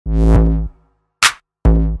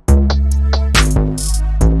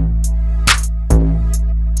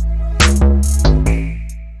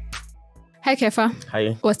Hi, Kefa.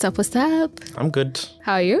 Hi. What's up? What's up? I'm good.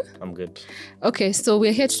 How are you? I'm good. Okay, so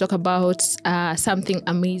we're here to talk about something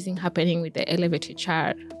amazing happening with the Elevate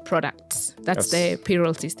HR products. That's Yes. the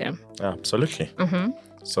payroll system. Yeah, absolutely. Mm-hmm.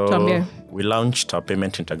 So we launched our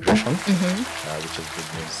payment integration, which is good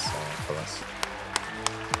news for us.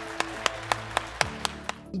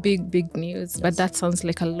 Big news, but that sounds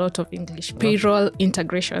like a lot of English. Payroll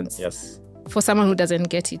integrations. Yes. For someone who doesn't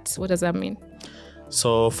get it, what does that mean?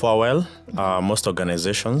 So for a while, most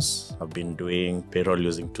organizations have been doing payroll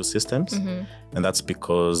using two systems. And that's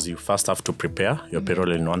because you first have to prepare your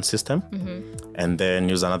payroll in one system and then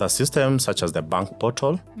use another system such as the bank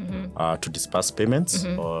portal to disperse payments,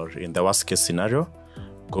 or in the worst case scenario,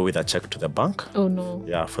 go with a check to the bank. Oh no.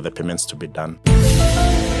 Yeah, for the payments to be done.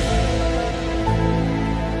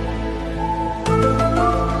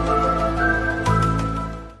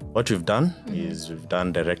 What we've done is we've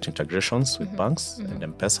done direct integrations with banks and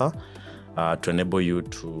M-Pesa to enable you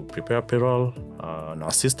to prepare payroll on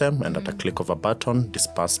our system and at a click of a button,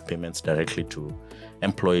 disperse payments directly to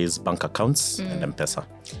employees' bank accounts and M-Pesa.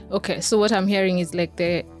 Okay, so what I'm hearing is like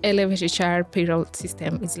the Elevate HR payroll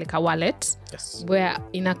system is like a wallet. Yes. Where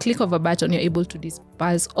in a click of a button, you're able to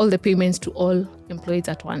disperse all the payments to all employees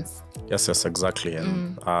at once. Yes, exactly.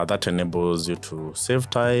 And that enables you to save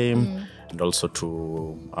time and also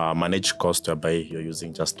to manage cost, whereby you're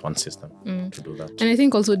using just one system to do that. And I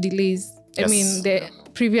think also delays. Yes. I mean, the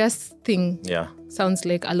previous thing sounds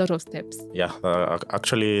like a lot of steps. Yeah,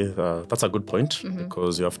 actually, that's a good point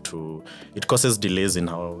because you have to, it causes delays in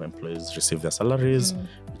how employees receive their salaries,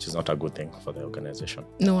 which is not a good thing for the organization.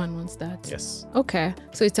 No one wants that. Yes. Okay.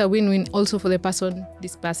 So it's a win-win also for the person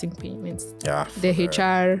dispersing payments. Yeah. The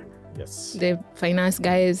HR, yes, the finance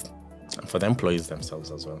guys. and for the employees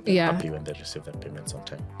themselves as well. They're happy when they receive their payments on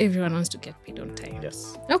time. Everyone wants to get paid on time.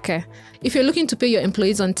 Yes. Okay. If you're looking to pay your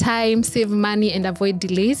employees on time, save money, and avoid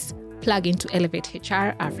delays, plug into Elevate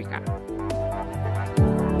HR Africa.